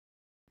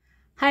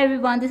Hi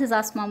everyone, this is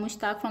Asma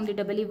Mushtaq from the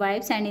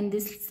eevibes, and in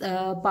this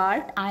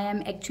part I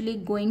am actually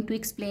going to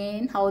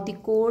explain how the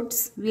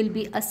codes will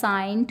be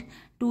assigned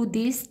to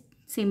these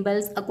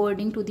symbols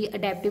according to the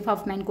adaptive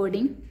Huffman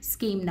coding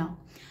scheme. Now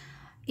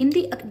in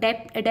the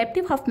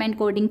adaptive Huffman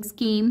coding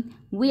scheme,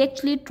 we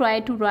actually try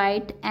to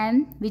write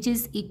m, which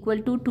is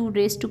equal to 2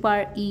 raised to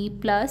power e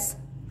plus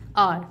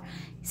r.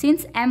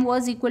 Since m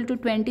was equal to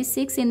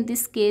 26 in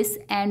this case,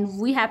 and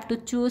we have to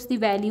choose the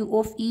value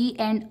of e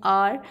and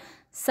r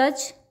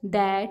such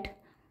that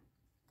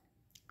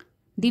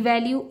the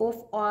value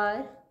of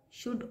r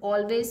should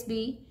always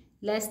be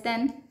less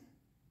than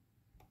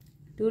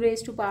 2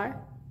 raised to power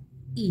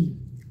e.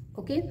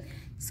 Okay,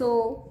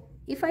 so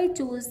if I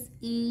choose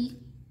e,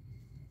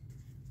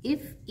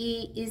 if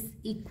e is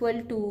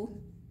equal to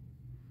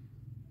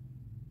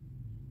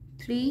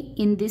 3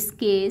 in this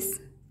case,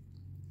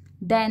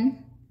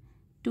 then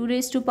 2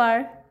 raised to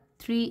power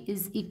 3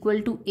 is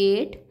equal to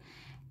 8,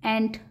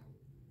 and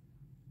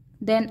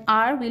then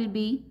r will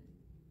be,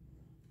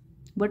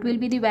 what will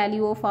be the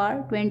value of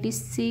r?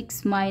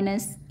 26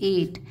 minus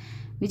 8,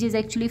 which is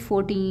actually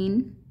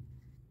 14,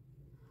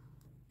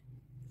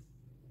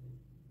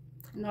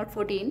 not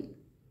 14,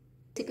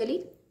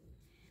 basically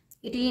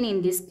 18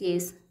 in this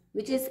case,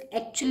 which is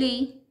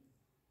actually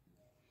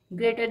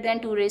greater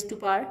than 2 raised to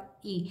power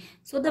e.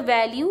 So the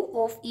value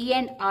of e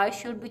and r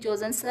should be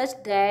chosen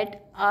such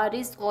that r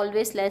is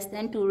always less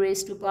than 2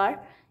 raised to power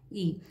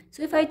e.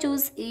 So if I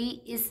choose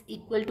e is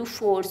equal to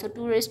 4, so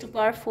 2 raised to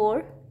power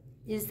 4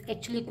 is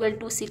actually equal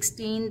to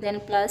 16, then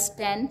plus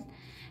 10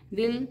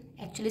 will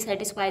actually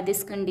satisfy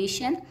this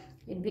condition.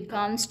 It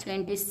becomes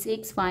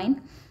 26,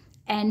 fine.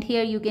 And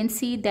here you can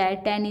see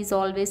that 10 is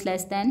always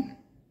less than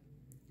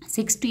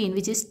 16,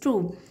 which is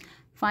true,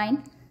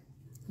 fine.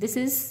 This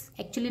is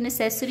actually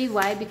necessary.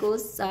 Why?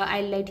 Because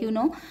I'll let you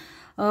know.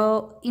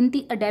 In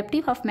the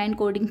adaptive Huffman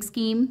coding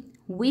scheme,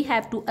 we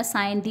have to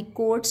assign the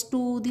codes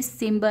to the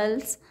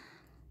symbols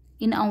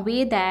in a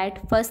way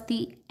that first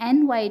the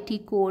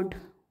NYT code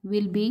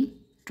will be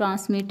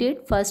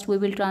transmitted. First we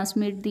will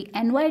transmit the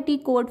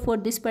NYT code for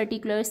this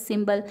particular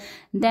symbol.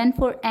 Then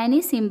for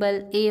any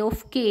symbol a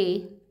of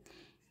k,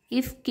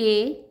 if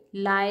k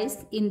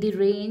lies in the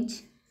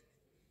range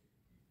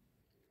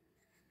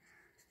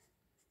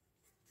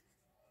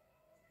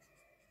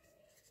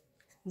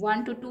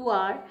 (1 to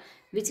 2r),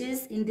 which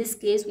is in this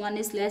case 1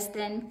 is less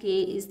than,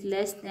 k is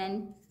less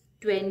than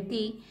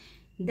 20,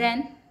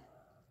 then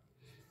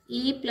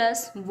e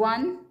plus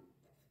 1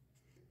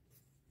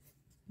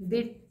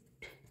 bit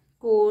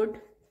code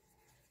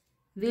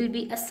will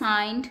be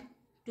assigned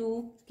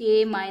to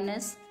k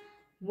minus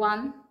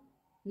 1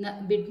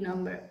 bit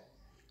number,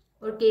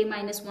 or k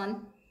minus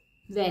 1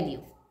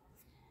 value,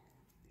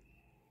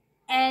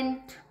 and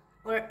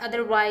or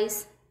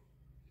otherwise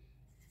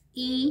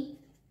e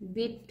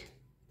bit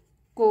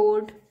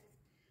code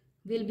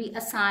will be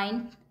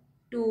assigned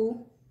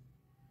to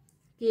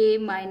k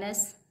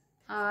minus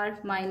r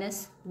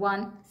minus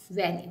 1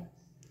 value.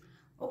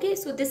 Okay,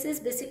 so this is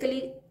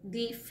basically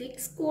the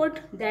fixed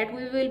code that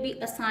we will be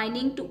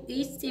assigning to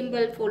each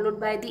symbol, followed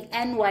by the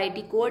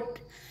NYT code.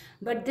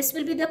 But this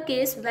will be the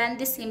case when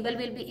the symbol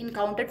will be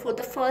encountered for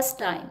the first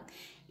time.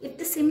 If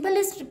the symbol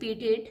is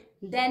repeated,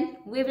 then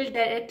we will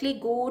directly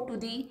go to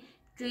the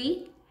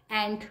tree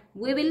and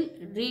we will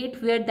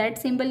read where that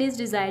symbol is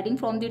residing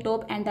from the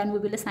top, and then we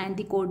will assign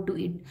the code to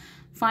it.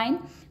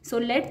 Fine. So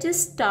let's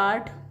just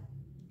start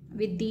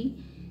with the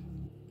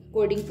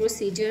coding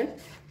procedure.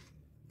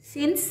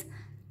 Since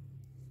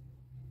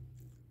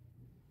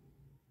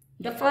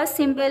the first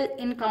symbol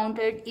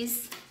encountered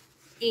is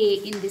a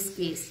in this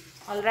case,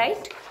 all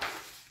right,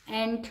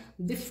 and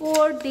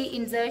before the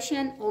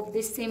insertion of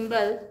this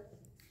symbol,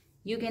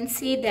 you can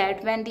see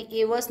that when the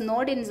a was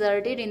not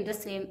inserted in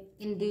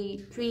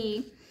the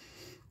tree,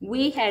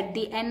 we had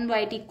the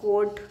NYT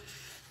code.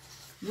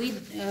 We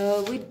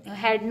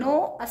had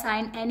no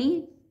assigned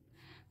any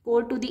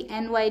code to the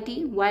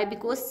NYT. Why?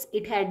 Because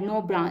it had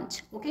no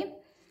branch. Okay,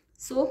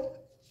 so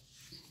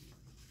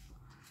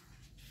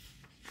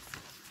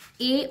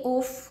a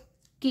of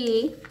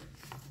k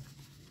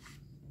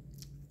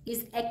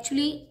is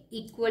actually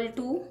equal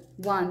to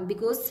 1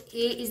 because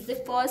a is the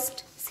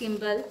first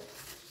symbol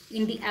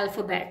in the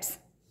alphabets.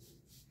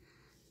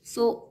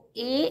 So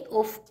a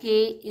of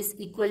k is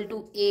equal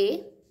to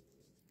a,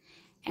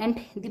 and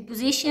the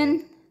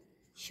position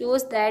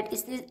shows that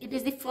it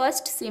is the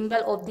first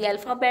symbol of the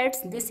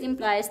alphabets. This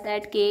implies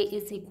that k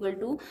is equal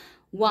to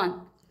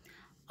 1.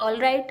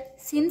 Alright,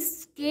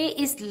 since k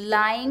is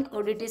lying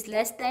or it is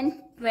less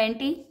than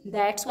 20,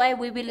 that's why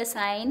we will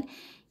assign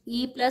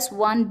e plus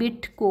 1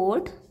 bit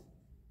code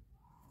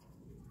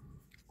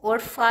or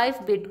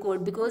 5 bit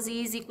code, because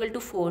e is equal to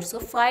 4. So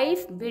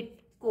 5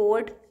 bit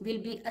code will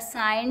be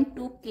assigned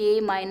to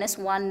k minus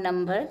 1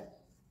 number.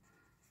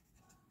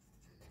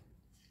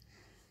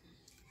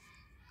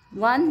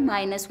 1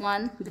 minus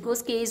 1,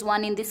 because k is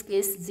 1 in this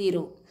case,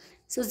 0.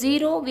 So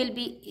 0 will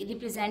be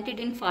represented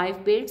in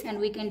 5 bits, and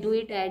we can do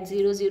it at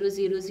 0, 0,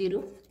 0,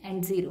 0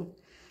 and 0.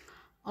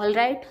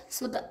 Alright,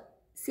 so the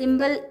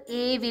symbol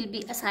A will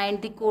be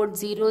assigned the code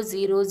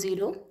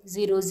 00000,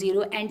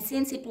 and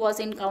since it was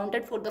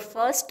encountered for the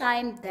first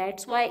time,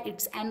 that's why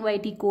its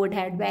NYT code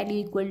had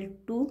value equal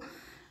to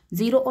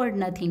 0 or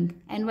nothing.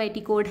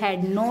 NYT code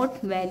had not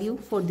value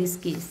for this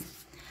case.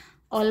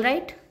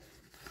 Alright,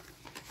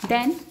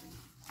 then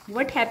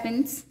what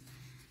happens?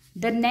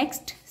 The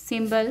next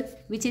symbol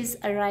which is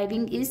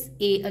arriving is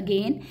A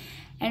again,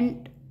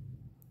 and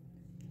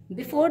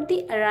before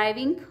the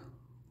arriving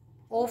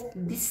of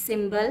this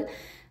symbol,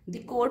 the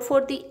code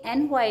for the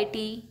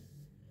NYT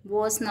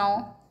was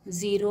now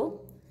 0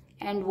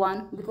 and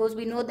 1, because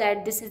we know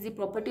that this is the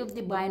property of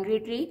the binary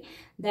tree,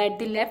 that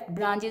the left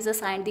branch is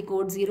assigned the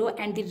code 0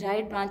 and the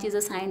right branch is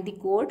assigned the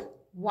code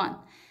 1.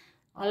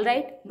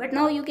 Alright, but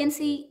now you can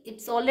see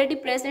it's already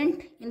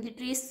present in the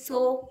tree.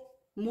 So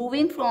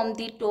moving from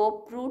the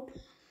top root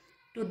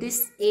to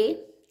this A,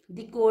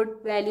 the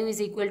code value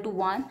is equal to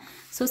 1.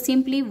 So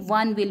simply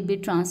 1 will be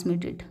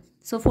transmitted.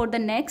 So for the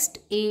next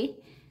A,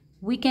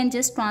 we can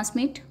just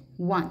transmit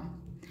 1.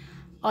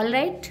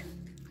 Alright,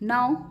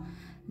 now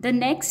the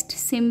next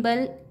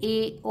symbol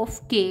A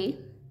of K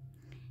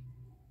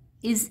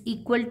is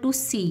equal to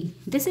C.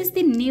 This is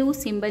the new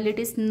symbol. It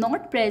is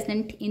not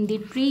present in the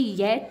tree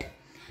yet.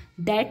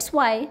 That's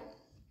why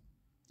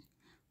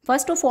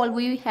first of all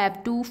we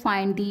have to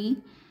find the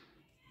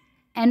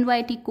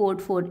NYT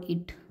code for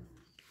it.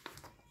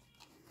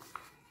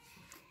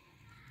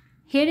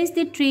 Here is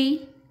the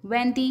tree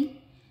when the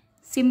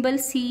symbol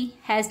C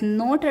has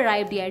not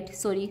arrived yet.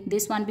 Sorry,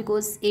 this one,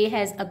 because A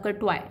has occurred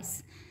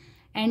twice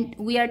and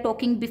we are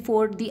talking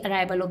before the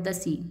arrival of the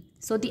C.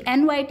 So the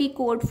NYT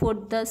code for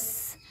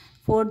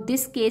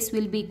this case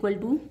will be equal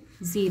to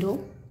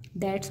 0.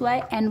 That's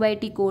why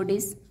NYT code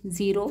is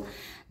 0.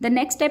 The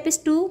next step is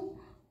to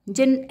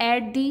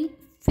add the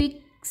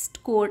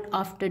fixed code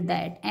after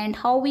that. And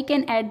how we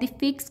can add the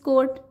fixed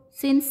code?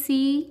 Since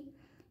C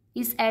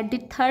is at the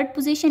third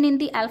position in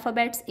the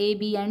alphabets A,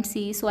 B and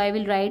C, so I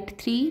will write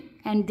 3,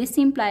 and this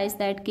implies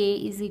that K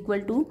is equal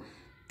to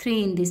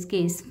 3 in this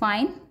case.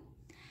 Fine.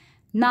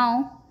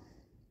 Now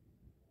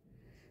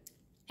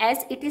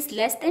as it is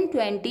less than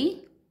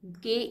 20,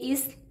 K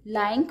is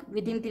lying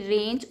within the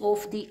range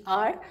of the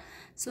R,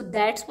 so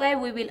that's why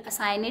we will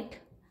assign it,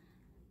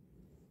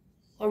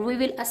 or we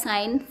will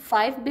assign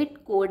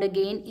 5-bit code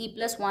again, E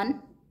plus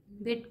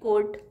 1-bit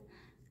code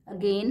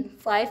again.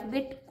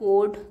 5-bit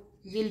code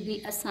will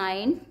be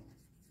assigned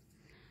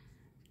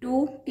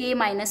to K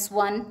minus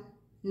 1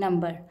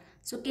 number.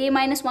 So K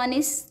minus 1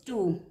 is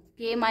 2.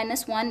 K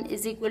minus 1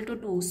 is equal to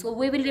 2. So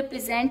we will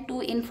represent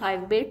 2 in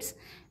 5 bits,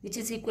 which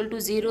is equal to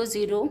 0,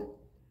 0,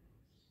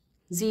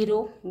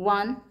 0,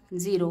 1,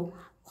 0.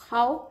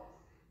 How?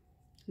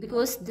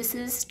 Because this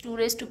is 2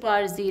 raised to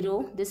power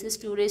 0, this is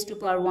 2 raised to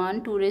power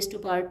 1, 2 raised to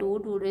power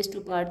 2, 2 raised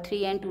to power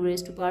 3 and 2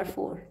 raised to power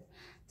 4.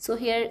 So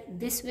here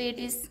this way it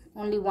is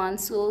only 1,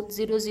 so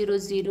 0, 0,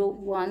 0,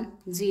 1,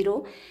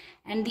 0,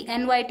 and the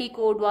NYT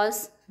code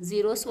was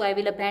 0, so I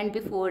will append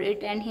before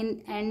it, and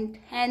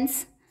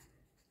hence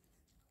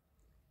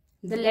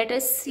the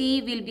letter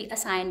C will be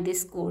assigned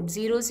this code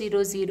 0,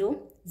 0, 0,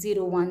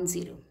 0, 1,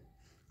 0.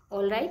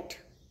 Alright.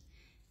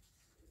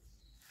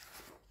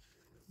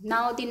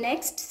 Now the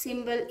next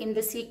symbol in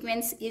the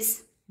sequence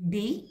is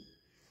D.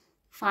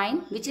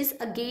 Fine, which is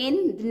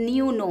again the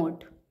new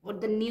node or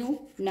the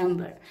new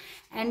number.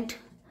 And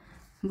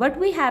what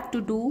we have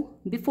to do,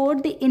 before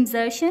the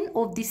insertion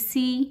of the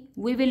C,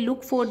 we will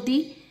look for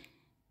the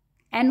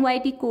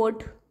NYT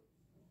code.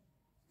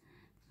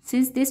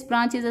 Since this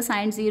branch is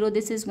assigned 0,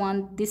 this is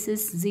 1, this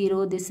is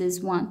 0, this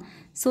is 1.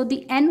 So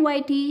the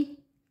NYT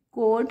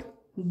code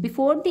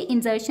before the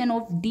insertion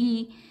of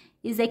D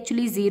is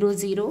actually 0,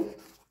 0.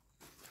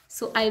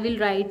 So I will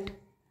write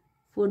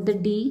for the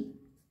D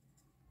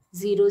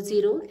 0,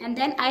 0, and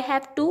then I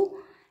have to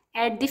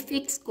add the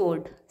fixed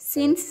code.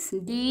 Since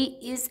D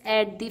is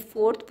at the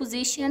 4th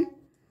position,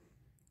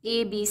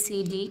 A, B,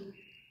 C, D,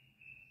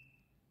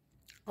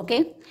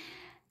 okay,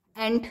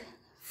 and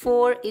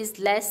 4 is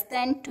less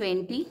than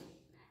 20,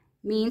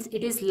 means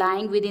it is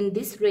lying within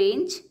this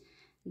range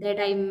that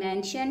I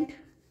mentioned.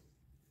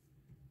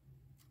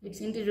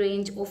 It's in the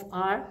range of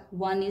R.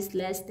 1 is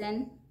less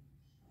than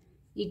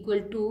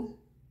equal to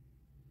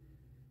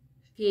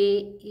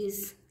K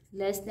is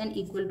less than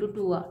equal to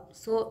 2R.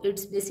 So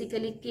it's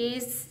basically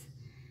K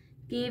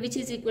which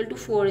is equal to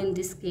 4 in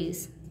this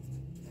case.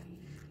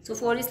 So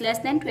 4 is less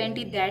than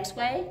 20. That's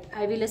why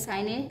I will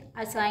assign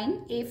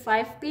a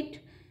 5-bit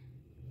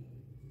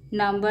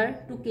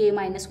number to K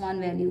minus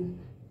 1 value.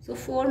 So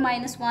 4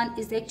 minus 1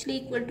 is actually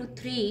equal to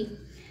 3,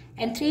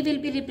 and 3 will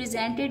be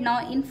represented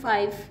now in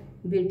 5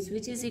 bits,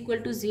 which is equal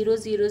to 0,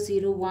 0,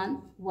 0,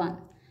 1, 1.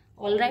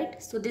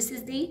 Alright, so this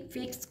is the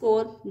fixed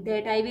code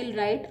that I will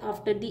write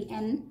after the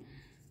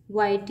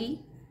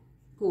NYT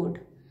code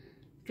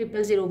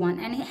 0001,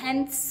 and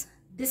hence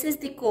this is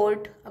the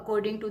code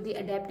according to the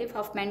adaptive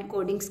Huffman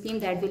coding scheme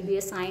that will be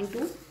assigned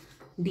to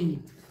D.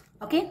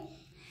 Okay,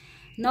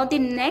 now the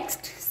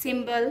next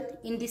symbol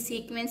in the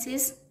sequence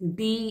is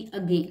D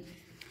again.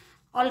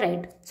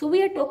 Alright, so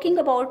we are talking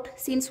about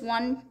since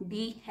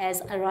 1D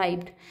has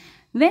arrived.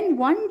 When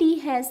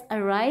 1D has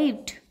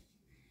arrived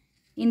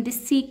in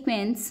this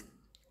sequence,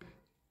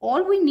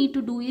 all we need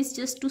to do is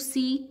just to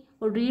see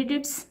or read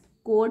its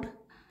code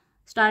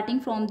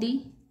starting from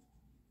the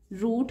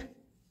root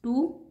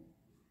to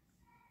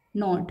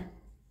node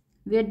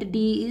where the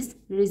D is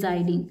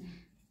residing.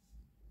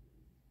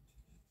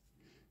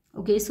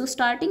 Okay, so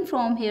starting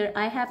from here,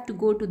 I have to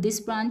go to this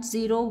branch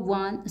 0,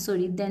 1,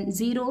 sorry, then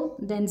 0,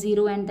 then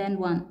 0 and then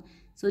 1.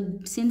 So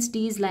since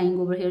D is lying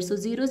over here, so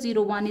 0,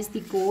 0, 1 is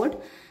the code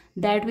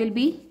that will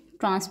be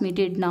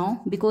transmitted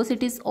now. Because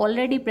it is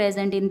already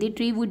present in the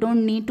tree, we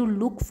don't need to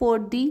look for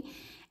the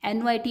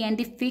NYT and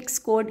the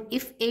fixed code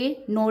if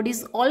a node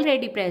is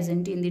already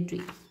present in the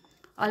tree.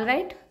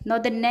 Alright, now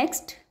the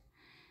next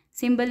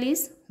symbol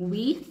is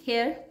V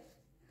here.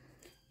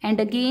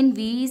 And again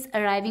V is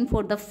arriving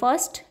for the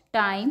first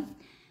time.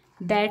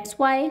 That's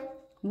why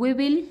we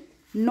will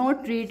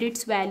not read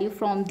its value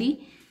from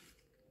the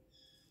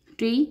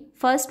tree.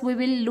 First we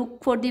will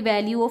look for the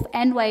value of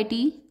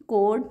NYT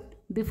code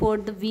before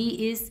the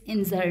V is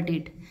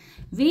inserted.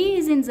 V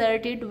is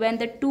inserted when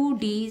the two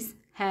D's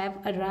have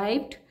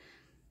arrived,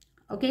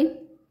 okay,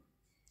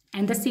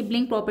 and the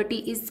sibling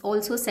property is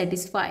also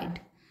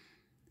satisfied.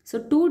 So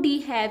two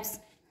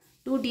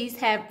D's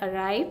have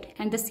arrived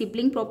and the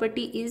sibling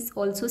property is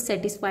also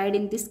satisfied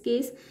in this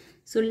case.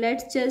 So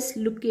let's just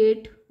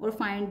locate or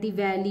find the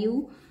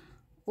value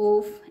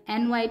of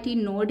NYT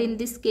node in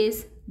this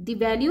case. The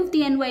value of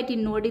the NYT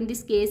node in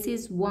this case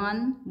is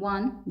 1,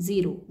 1,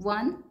 0.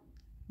 1,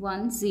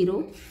 1,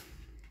 0.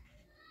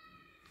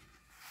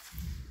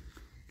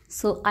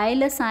 So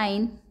I'll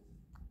assign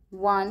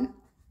 1,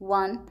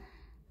 1,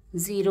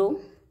 0.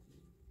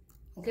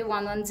 Okay,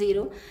 1, 1,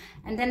 0.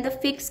 And then the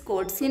fixed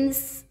code,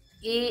 since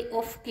A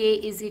of K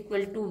is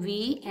equal to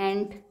V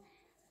and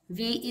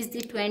V is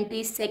the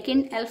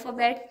 22nd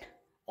alphabet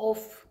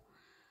of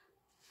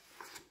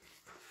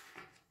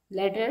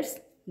letters,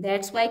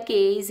 that's why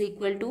K is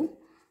equal to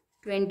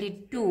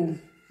 22.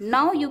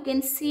 Now you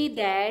can see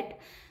that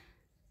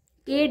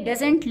K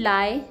doesn't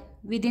lie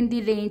within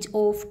the range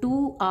of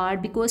 2R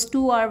because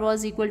 2R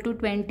was equal to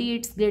 20,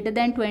 it's greater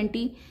than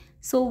 20.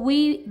 So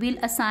we will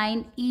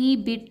assign E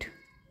bit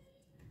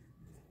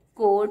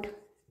code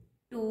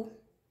to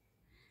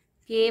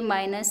K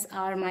minus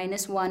R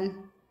minus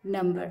 1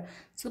 number.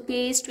 So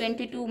K is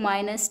 22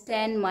 minus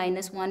 10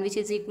 minus 1, which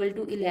is equal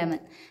to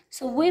 11.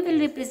 So we will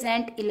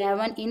represent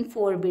 11 in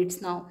 4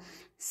 bits now.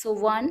 So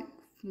 1,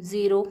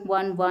 0,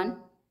 1, 1,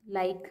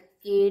 like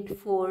 8,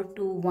 4,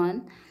 2,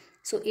 1.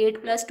 So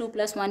 8 plus 2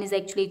 plus 1 is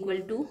actually equal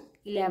to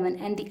 11.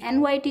 And the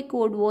NYT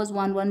code was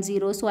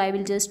 110. So I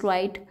will just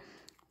write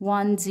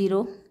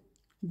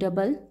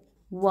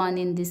 1011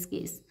 in this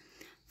case.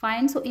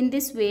 Fine. So in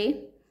this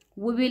way,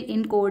 we will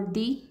encode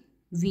the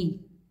V.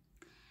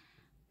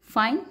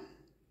 Fine.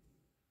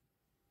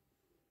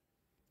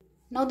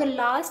 Now the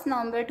last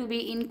number to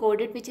be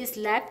encoded which is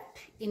left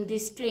in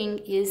this string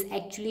is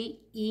actually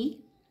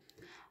E.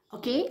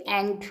 Okay,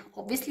 and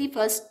obviously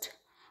first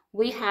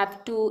we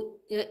have to,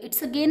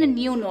 it's again a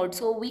new node,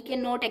 so we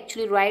cannot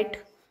actually write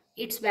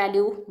its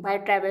value by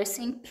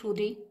traversing through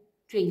the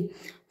tree.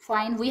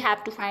 Fine, we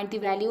have to find the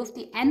value of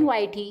the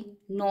NYT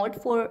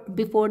node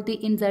before the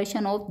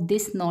insertion of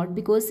this node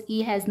because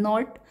E has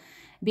not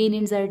been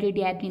inserted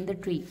yet in the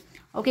tree.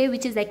 Okay,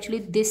 which is actually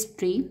this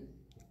tree.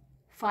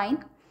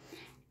 Fine,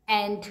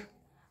 and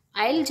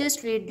I'll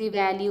just read the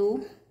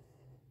value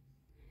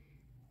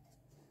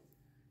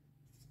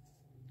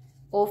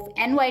of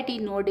NYT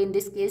node. In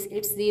this case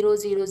it's 0,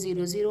 0,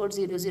 0, 0 or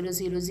 0, 0,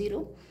 0,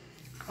 0.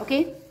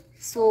 Okay,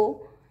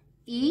 so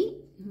E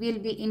will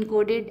be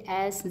encoded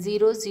as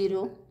 0,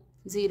 0,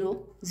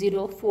 0,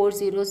 0, 4,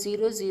 0,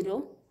 0,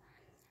 0.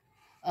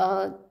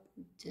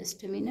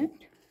 Just a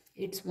minute.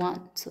 It's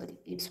 1, sorry,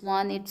 it's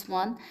 1, it's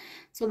 1.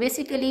 So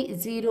basically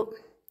 0,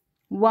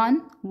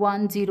 1,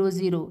 1, 0,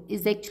 0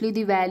 is actually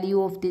the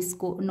value of this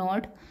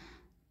node.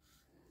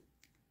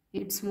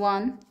 It's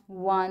 1,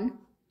 1,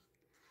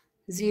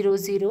 0,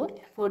 0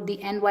 for the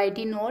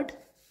NYT node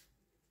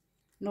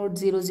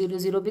 0, 0,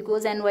 0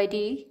 because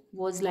NYT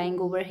was lying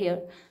over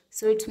here.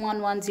 So it's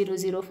 1, 1, 0,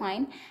 0,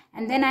 fine.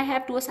 And then I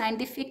have to assign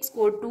the fixed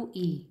code to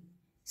E.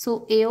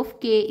 So A of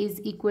K is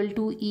equal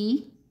to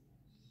E.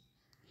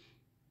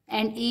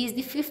 And E is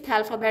the 5th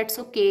alphabet,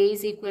 so K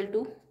is equal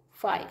to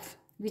 5,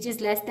 which is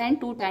less than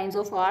 2 times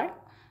of R,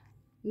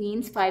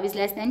 means 5 is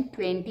less than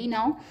 20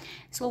 now.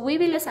 So we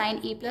will assign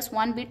E plus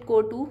 1 bit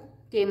code to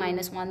K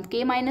minus 1.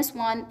 K minus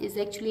 1 is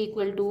actually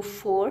equal to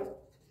 4.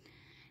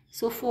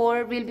 So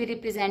 4 will be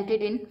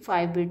represented in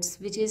 5 bits,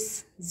 which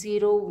is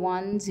 0,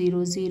 1,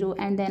 0, 0,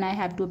 and then I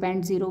have to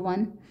append 0,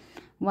 1,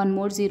 1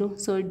 more 0.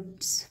 So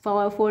it's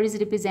 4 is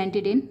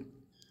represented in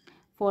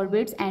 4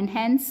 bits, and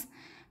hence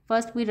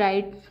first we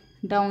write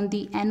down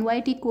the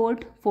NYT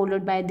code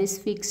followed by this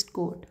fixed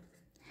code.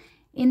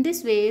 In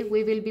this way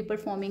we will be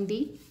performing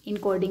the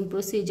encoding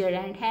procedure,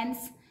 and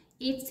hence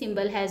each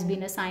symbol has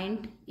been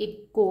assigned a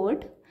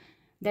code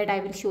that I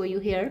will show you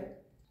here.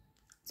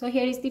 So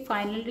here is the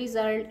final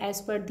result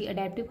as per the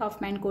adaptive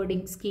Huffman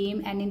coding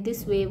scheme, and in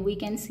this way we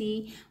can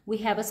see we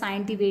have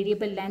assigned the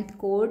variable length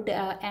code,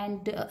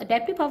 and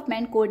adaptive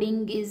Huffman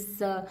coding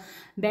is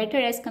better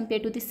as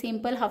compared to the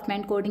simple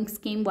Huffman coding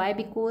scheme. Why?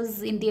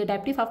 Because in the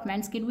adaptive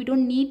Huffman scheme we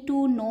don't need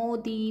to know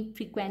the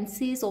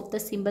frequencies of the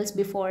symbols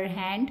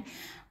beforehand.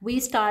 We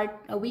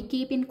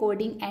keep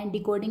encoding and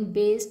decoding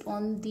based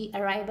on the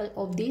arrival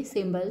of the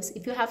symbols.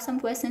 If you have some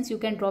questions, you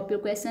can drop your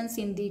questions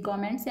in the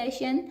comment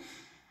section.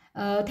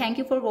 Thank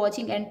you for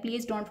watching, and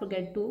please don't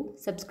forget to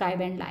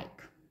subscribe and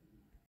like.